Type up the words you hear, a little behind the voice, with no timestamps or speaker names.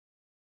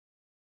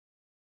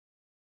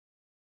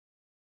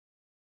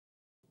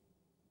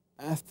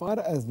As far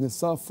as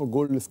Nisab for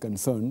gold is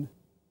concerned,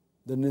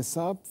 the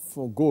Nisab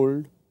for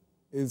gold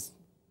is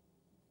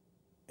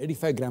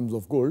 85 grams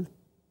of gold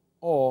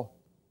or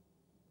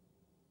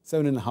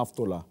 7.5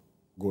 tola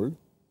gold.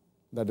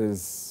 That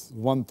is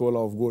 1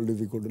 tola of gold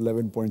is equal to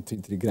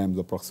 11.33 grams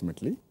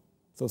approximately.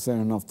 So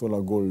 7.5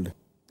 tola gold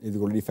is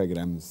equal to 85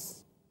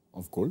 grams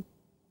of gold.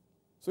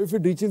 So if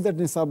it reaches that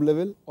Nisab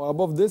level or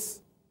above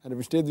this, and if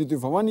it stays with you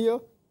for 1 year,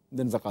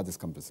 then Zakat is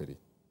compulsory.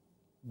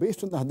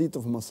 Based on the hadith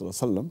of Muhammad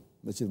Sallallahu Alaihi Wasallam,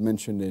 which is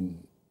mentioned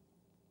in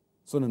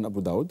Sunan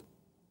Abu Dawud,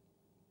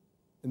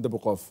 in the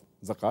book of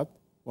Zakat,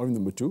 volume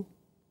number 2,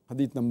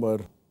 hadith number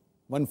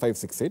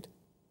 1568,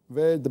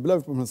 where the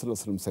beloved Prophet Muhammad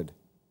Sallallahu Alaihi Wasallam said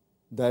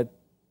that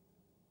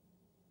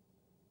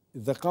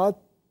Zakat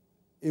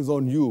is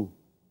on you,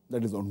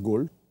 that is on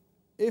gold,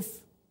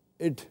 if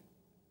it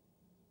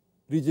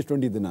reaches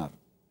 20 dinar.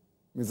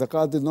 Means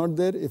Zakat is not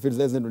there if it is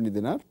less than 20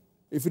 dinar.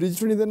 If it reaches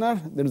 20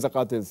 dinar, then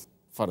Zakat is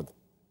fard.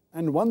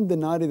 And 1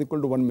 dinar is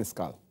equal to 1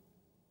 miskal.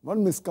 1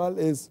 miskal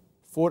is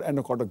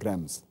 4.25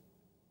 grams.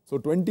 So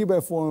 20 by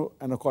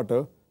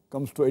 4.25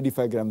 comes to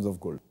 85 grams of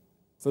gold.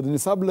 So the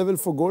Nisab level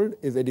for gold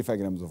is 85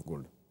 grams of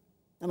gold.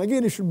 And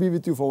again, it should be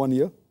with you for 1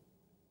 year.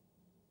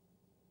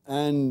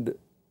 And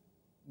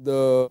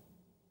the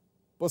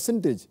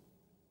percentage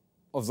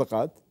of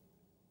Zakat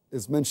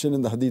is mentioned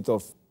in the hadith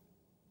of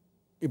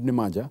Ibn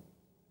Majah,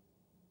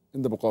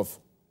 in the book of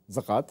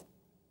Zakat,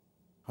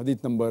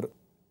 hadith number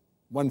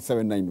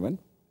 1791.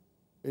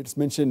 It's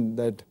mentioned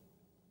that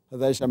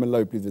Hazrat Aisha, may Allah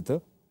be pleased with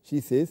her, she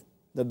says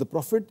that the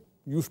Prophet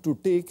used to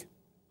take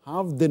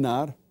half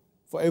dinar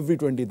for every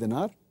 20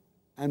 dinar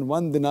and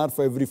 1 dinar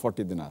for every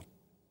 40 dinar.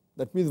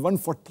 That means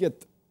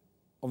 1/40th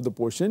of the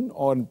portion,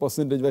 or in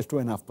percentage wise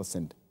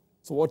 2.5%.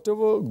 So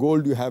whatever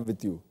gold you have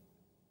with you,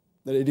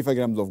 that 85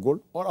 grams of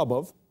gold or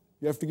above,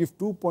 you have to give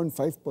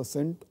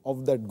 2.5%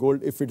 of that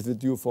gold if it's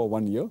with you for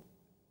 1 year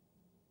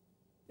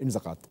in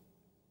Zakat.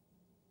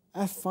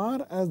 As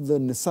far as the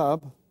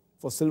Nisab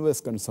for silver is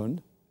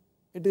concerned,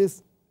 it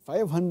is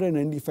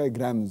 595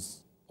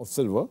 grams of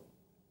silver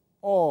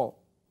or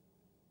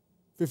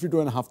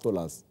 52.5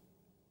 tolas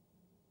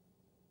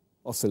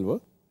of silver,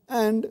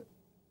 and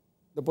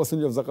the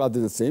percentage of Zakat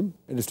is the same,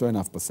 it is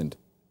 2.5%.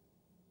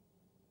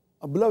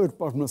 A beloved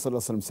Prophet Sallallahu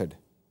Alaihi Wasallam said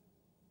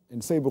in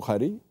Sahih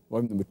Bukhari,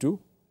 volume number 2,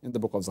 in the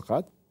book of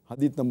Zakat,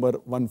 hadith number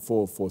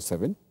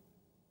 1447,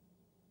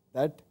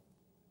 that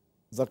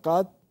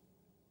Zakat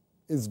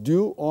is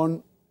due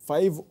on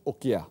 5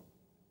 uqiyah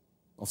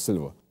of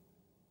silver.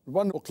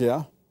 1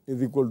 uqiyah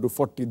is equal to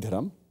 40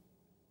 dirham.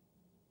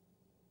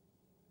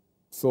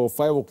 So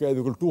 5 uqiyah is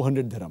equal to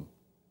 200 dirham.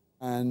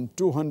 And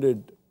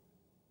 200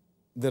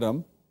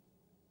 dirham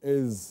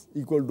is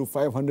equal to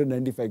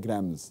 595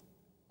 grams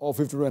or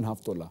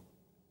 52.5 tola.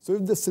 So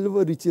if the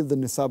silver reaches the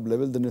Nisab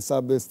level, the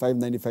Nisab is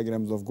 595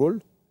 grams of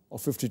gold or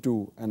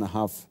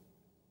 52.5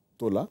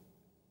 tola.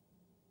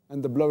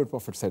 And the beloved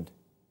Prophet said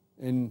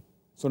in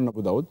Sunan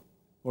Abu Dawud,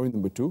 volume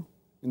number 2,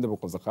 in the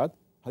book of Zakat,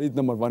 hadith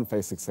number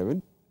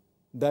 1567,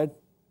 that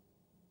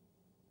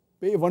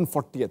pay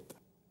 1/40th.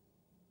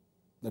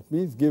 That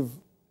means give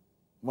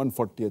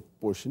 1/40th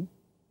portion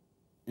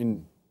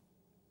in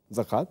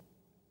Zakat.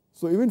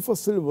 So even for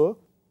silver,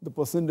 the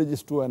percentage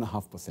is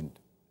 2.5%.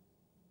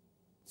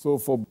 So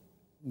for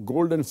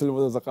gold and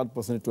silver, the Zakat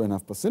percentage is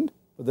 2.5%.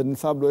 But the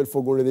Nisab level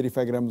for gold is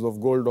 85 grams of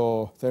gold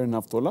or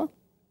 7.5 tola.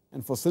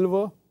 And for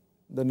silver,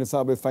 the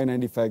Nisab is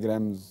 595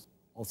 grams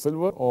of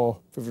silver or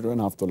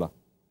 52.5 tola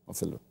of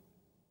silver.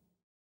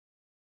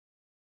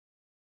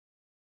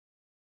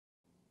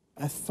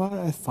 As far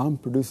as farm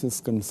produce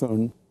is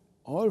concerned,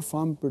 all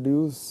farm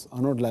produce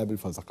are not liable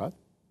for Zakat.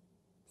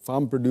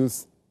 Farm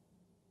produce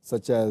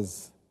such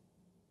as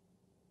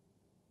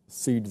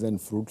seeds and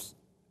fruits,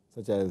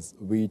 such as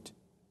wheat,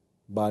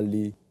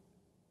 barley,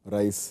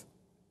 rice,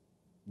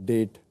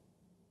 date,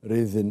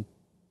 raisin,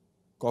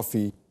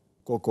 coffee,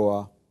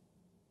 cocoa,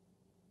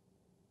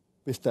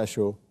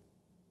 pistachio,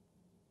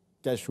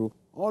 cashew,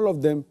 all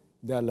of them,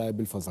 they are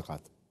liable for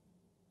Zakat.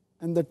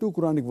 And the 2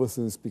 Quranic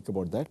verses speak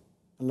about that.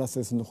 Allah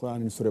says in the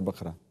Quran in Surah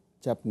Baqarah,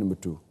 chapter number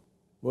 2,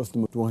 verse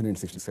number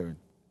 267,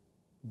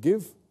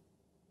 give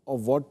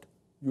of what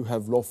you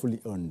have lawfully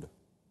earned.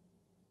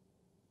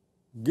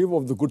 Give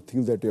of the good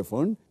things that you have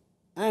earned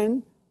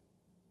and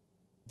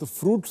the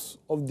fruits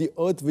of the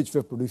earth which we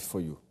have produced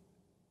for you.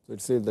 So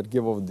it says that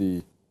give of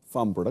the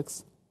farm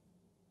products.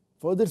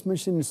 Further it's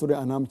mentioned in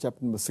Surah An'am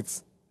chapter number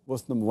 6,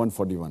 verse number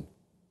 141,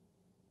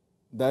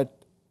 that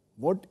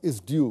what is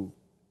due,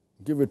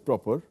 give it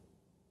proper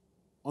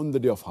on the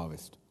day of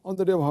harvest. On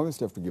the day of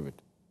harvest you have to give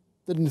it.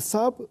 The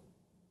Nisab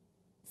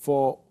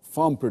for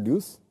farm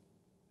produce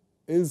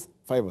is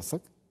 5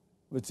 wasak,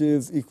 which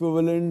is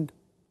equivalent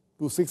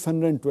to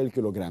 612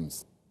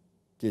 kilograms,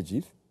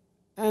 kgs,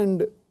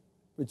 and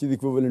which is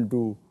equivalent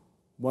to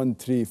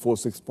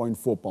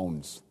 1346.4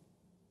 pounds.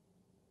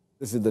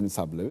 This is the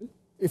Nisab level.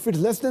 If it's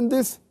less than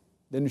this,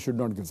 then you should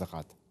not give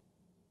Zakat.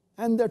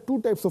 And there are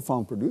 2 types of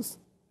farm produce.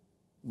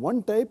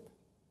 One type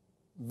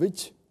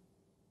which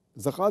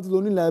Zakat is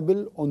only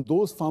liable on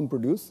those farm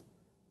produce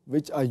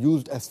which are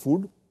used as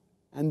food,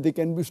 and they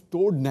can be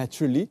stored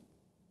naturally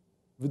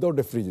without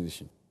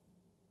refrigeration.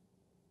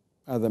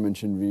 As I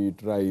mentioned,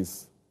 wheat,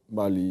 rice,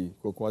 barley,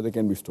 cocoa, they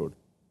can be stored.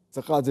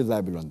 Zakat is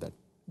liable on that.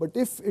 But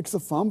if it's a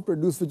farm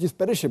produce which is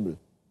perishable,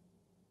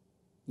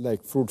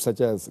 like fruits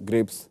such as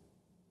grapes,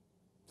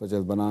 such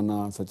as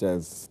banana, such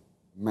as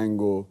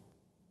mango,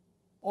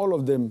 all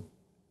of them,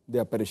 they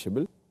are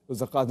perishable,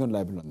 so zakat is not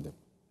liable on them.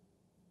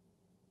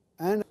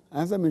 And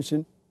as I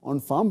mentioned, on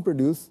farm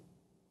produce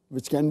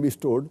which can be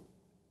stored,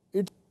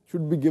 it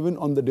should be given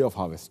on the day of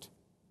harvest.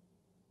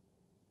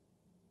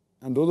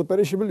 And those are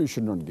perishable, you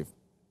should not give.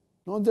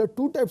 Now there are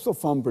two types of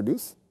farm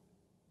produce.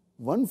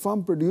 One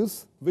farm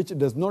produce which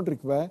does not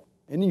require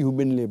any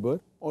human labor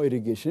or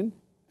irrigation,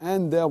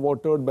 and they are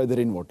watered by the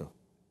rainwater.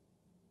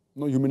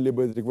 No human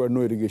labor is required,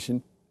 no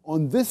irrigation.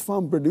 On this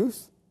farm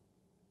produce,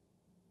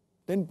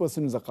 10%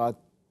 zakat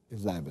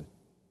is liable,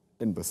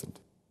 10%.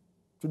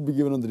 Should be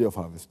given on the day of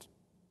harvest.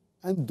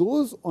 And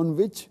those on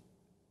which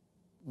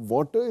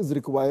water is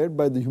required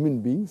by the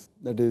human beings,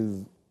 that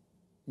is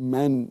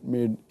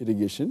man-made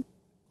irrigation,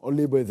 or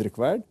labor is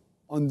required,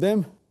 on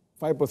them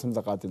 5%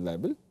 zakat is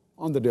liable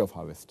on the day of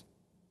harvest.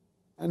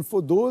 And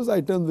for those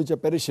items which are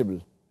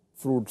perishable,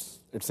 fruits,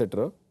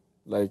 etc.,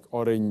 like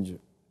orange,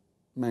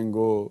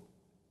 mango,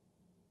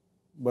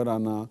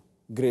 banana,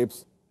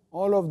 grapes,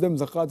 all of them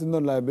zakat is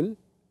not liable.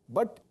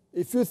 But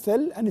if you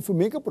sell and if you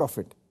make a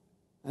profit,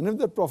 and if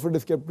that profit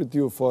is kept with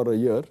you for a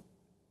year,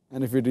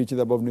 and if it reaches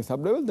above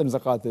Nisab level, then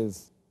zakat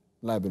is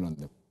liable on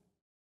them.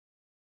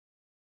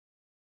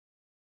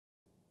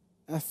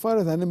 As far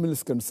as animal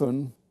is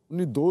concerned,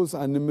 only those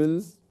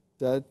animals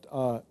that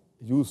are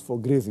used for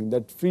grazing,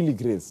 that freely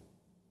graze,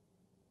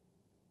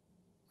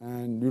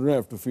 and you don't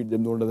have to feed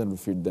them, no one doesn't have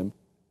to feed them,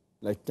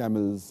 like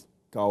camels,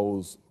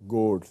 cows,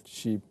 goats,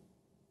 sheep,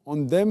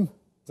 on them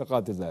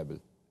zakat is liable.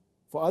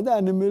 For other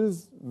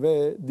animals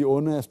where the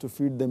owner has to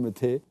feed them with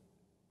hay,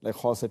 like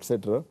horse,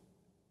 etc.,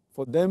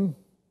 for them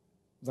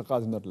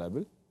zakat is not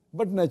liable.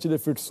 But naturally,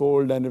 if it's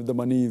sold and if the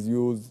money is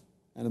used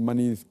and the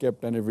money is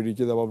kept and if it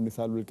reaches above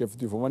Nisab, will kept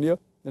with you for 1 year,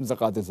 then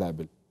zakat is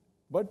liable.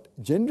 But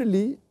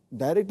generally,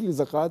 directly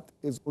zakat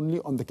is only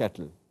on the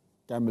cattle,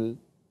 camel,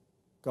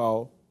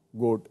 cow,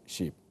 goat,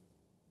 sheep.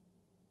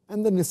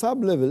 And the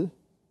Nisab level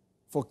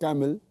for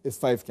camel is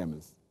 5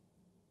 camels.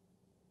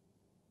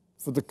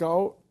 For the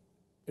cow,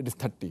 it is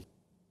 30.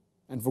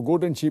 And for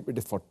goat and sheep, it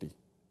is 40.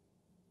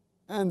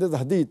 And there's a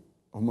hadith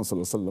of Muhammad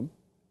Sallallahu Alaihi Wasallam.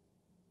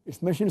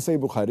 It's mentioned in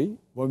Sahih Bukhari,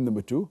 volume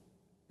number 2,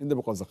 in the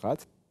book of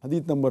Zakat,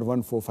 hadith number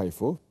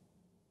 1454,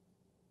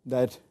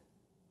 that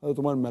Hazrat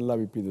Umar, may Allah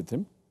be pleased with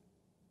him,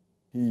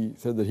 he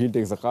said that he'll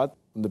take zakat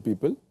on the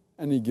people,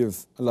 and he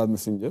gives Allah's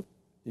Messenger,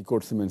 he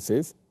quotes him and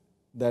says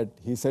that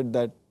he said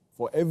that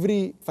for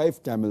every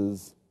 5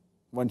 camels,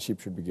 1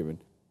 sheep should be given.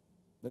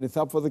 The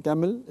nisab for the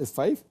camel is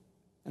 5,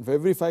 and for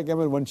every 5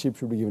 camel, 1 sheep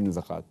should be given in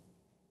zakat.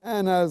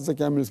 And as the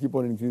camels keep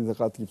on increasing,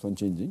 zakat keeps on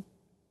changing.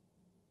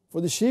 For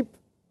the sheep,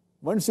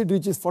 once it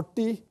reaches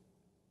 40,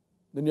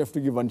 then you have to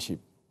give 1 sheep.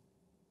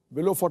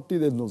 Below 40,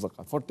 there is no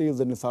zakat. 40 is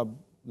the nisab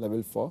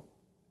level for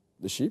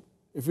the sheep.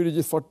 If it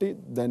reaches 40,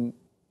 then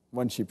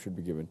 1 sheep should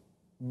be given.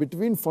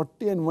 Between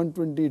 40 and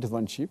 120, it is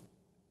 1 sheep.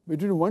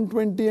 Between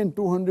 120 and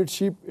 200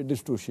 sheep, it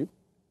is 2 sheep.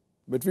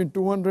 Between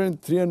 200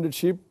 and 300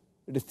 sheep,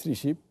 it is 3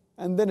 sheep.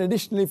 And then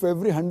additionally, for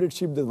every 100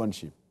 sheep, there is 1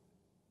 sheep.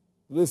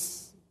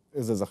 This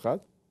is the zakat.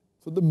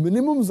 So the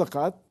minimum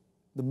zakat,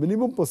 the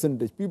minimum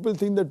percentage, people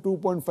think that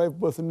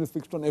 2.5% is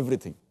fixed on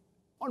everything.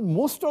 On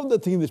most of the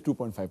things, it's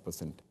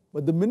 2.5%.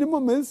 But the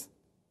minimum is,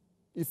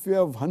 if you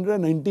have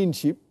 119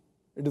 sheep,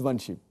 it is 1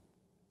 sheep.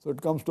 So it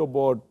comes to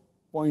about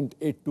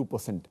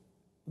 0.82%.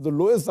 The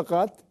lowest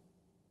zakat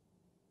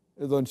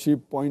is on sheep,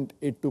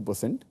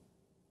 0.82%.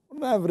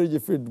 On average,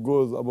 if it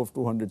goes above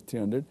 200,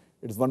 300,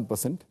 it is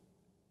 1%.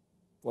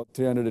 For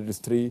 300, it is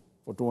 3.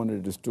 For 200,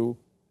 it is 2.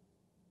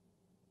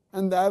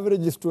 And the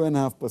average is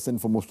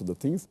 2.5% for most of the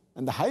things.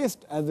 And the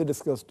highest, as we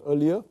discussed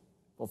earlier,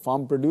 for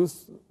farm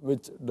produce,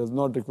 which does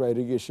not require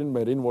irrigation,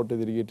 by rainwater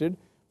is irrigated,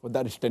 for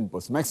that is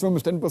 10%. Maximum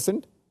is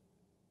 10%.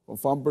 For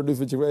farm produce,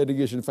 which require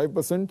irrigation,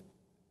 5%.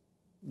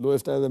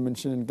 Lowest, as I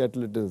mentioned, in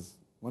cattle, it is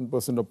 1%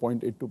 or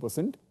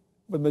 0.82%.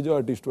 But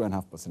majority is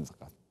 2.5%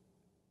 zakat.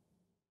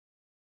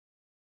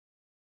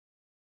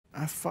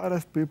 As far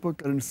as paper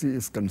currency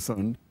is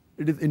concerned,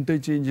 it is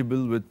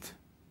interchangeable with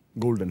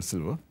gold and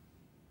silver.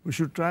 We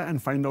should try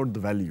and find out the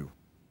value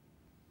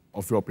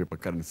of your paper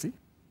currency,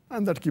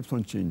 and that keeps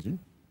on changing.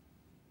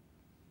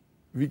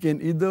 We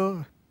can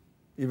either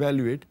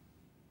evaluate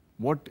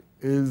what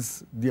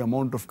is the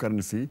amount of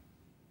currency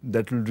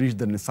that will reach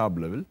the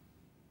nisab level,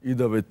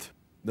 either with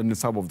the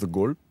nisab of the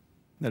gold,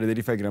 that is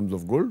 85 grams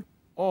of gold,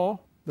 or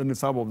the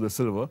nisab of the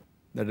silver,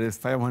 that is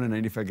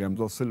 595 grams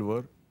of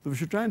silver. So we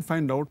should try and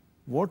find out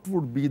what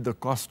would be the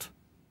cost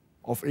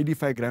of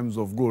 85 grams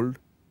of gold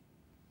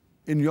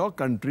in your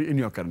country, in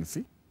your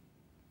currency,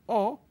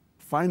 or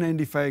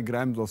 595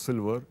 grams of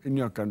silver in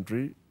your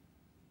country,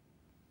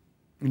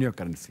 in your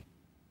currency.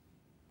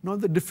 Now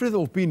the difference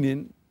of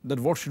opinion that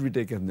what should we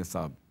take as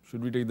nisab?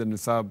 Should we take the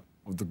nisab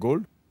of the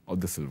gold or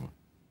the silver?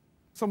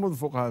 Some of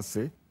the fuqaha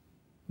say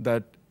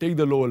that take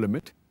the lower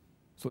limit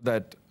so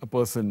that a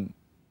person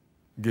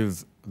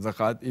gives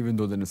zakat even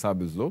though the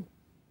nisab is low.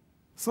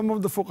 Some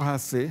of the fuqaha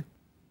say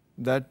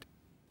that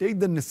take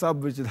the nisab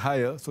which is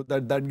higher so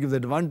that that gives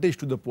advantage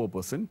to the poor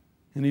person.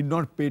 He need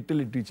not pay till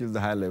it reaches the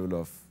higher level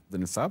of the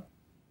nisab.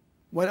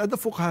 While other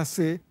fuqaha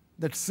say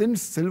that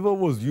since silver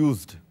was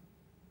used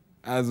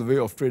as a way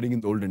of trading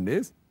in the olden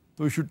days,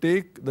 so you should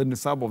take the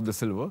nisab of the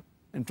silver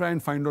and try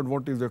and find out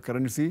what is your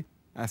currency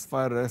as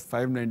far as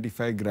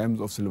 595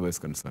 grams of silver is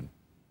concerned.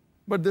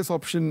 But this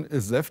option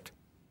is left.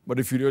 But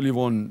if you really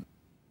want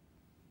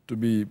to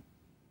be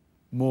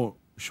more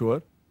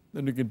sure,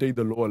 then you can take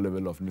the lower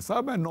level of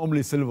nisab. And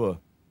normally silver,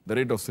 the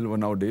rate of silver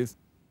nowadays,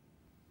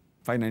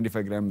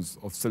 595 grams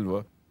of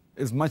silver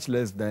is much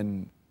less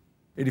than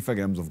 85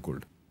 grams of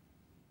gold.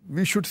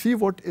 We should see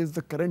what is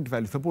the current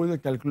value. Suppose you're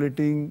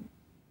calculating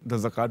the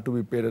zakat to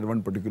be paid at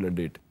one particular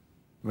date,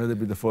 whether it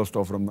be the first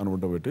of Ramadan or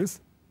whatever it is.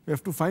 We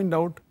have to find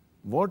out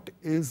what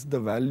is the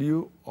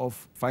value of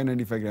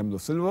 595 grams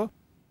of silver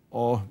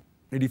or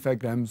 85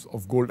 grams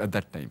of gold at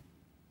that time.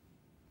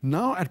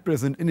 Now at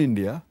present in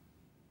India,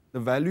 the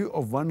value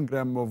of 1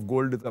 gram of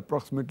gold is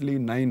approximately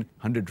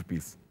 900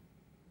 rupees.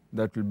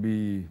 That will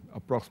be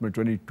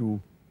approximately $22,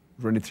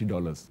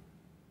 $23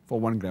 for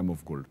 1 gram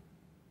of gold.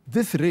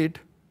 This rate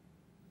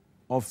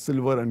of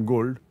silver and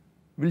gold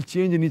will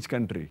change in each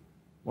country.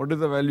 What is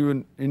the value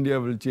in India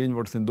will change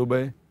what's in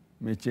Dubai,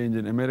 may change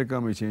in America,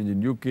 may change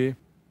in UK,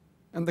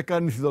 and the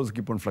currencies also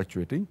keep on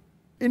fluctuating.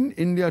 In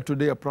India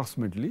today,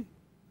 approximately,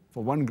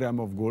 for 1 gram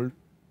of gold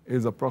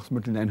is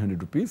approximately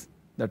 900 rupees.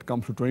 That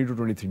comes to $22,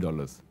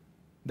 $23.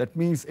 That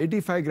means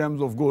 85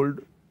 grams of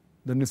gold,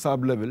 the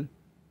nisab level,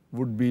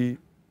 would be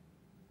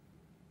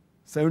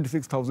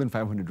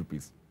 76,500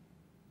 rupees,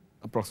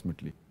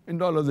 approximately. In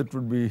dollars, it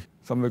would be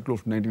somewhere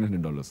close to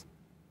 $1,900.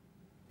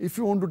 If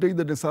you want to take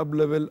the nisab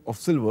level of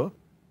silver,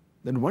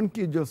 then 1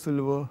 kg of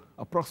silver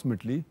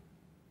approximately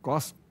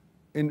costs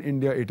in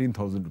India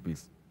 18,000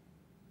 rupees.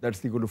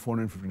 That's equal to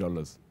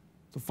 $450.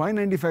 So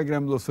 595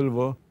 grams of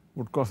silver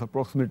would cost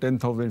approximately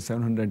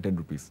 10,710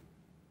 rupees.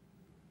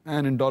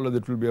 And in dollars,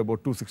 it will be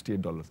about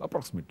 $268,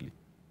 approximately.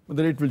 But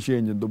the rate will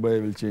change in Dubai,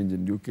 will change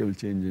in UK, will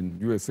change in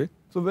USA.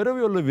 So wherever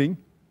you're living,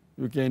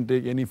 you can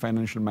take any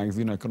financial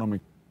magazine, economic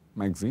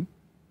magazine,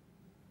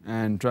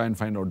 and try and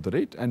find out the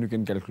rate, and you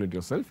can calculate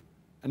yourself.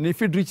 And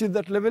if it reaches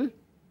that level,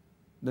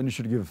 then you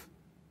should give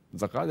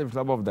zakat. If it's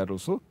above that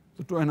also,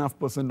 so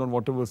 2.5% on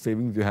whatever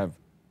savings you have,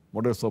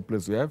 whatever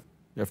surplus you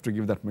have to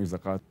give that much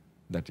zakat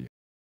that year.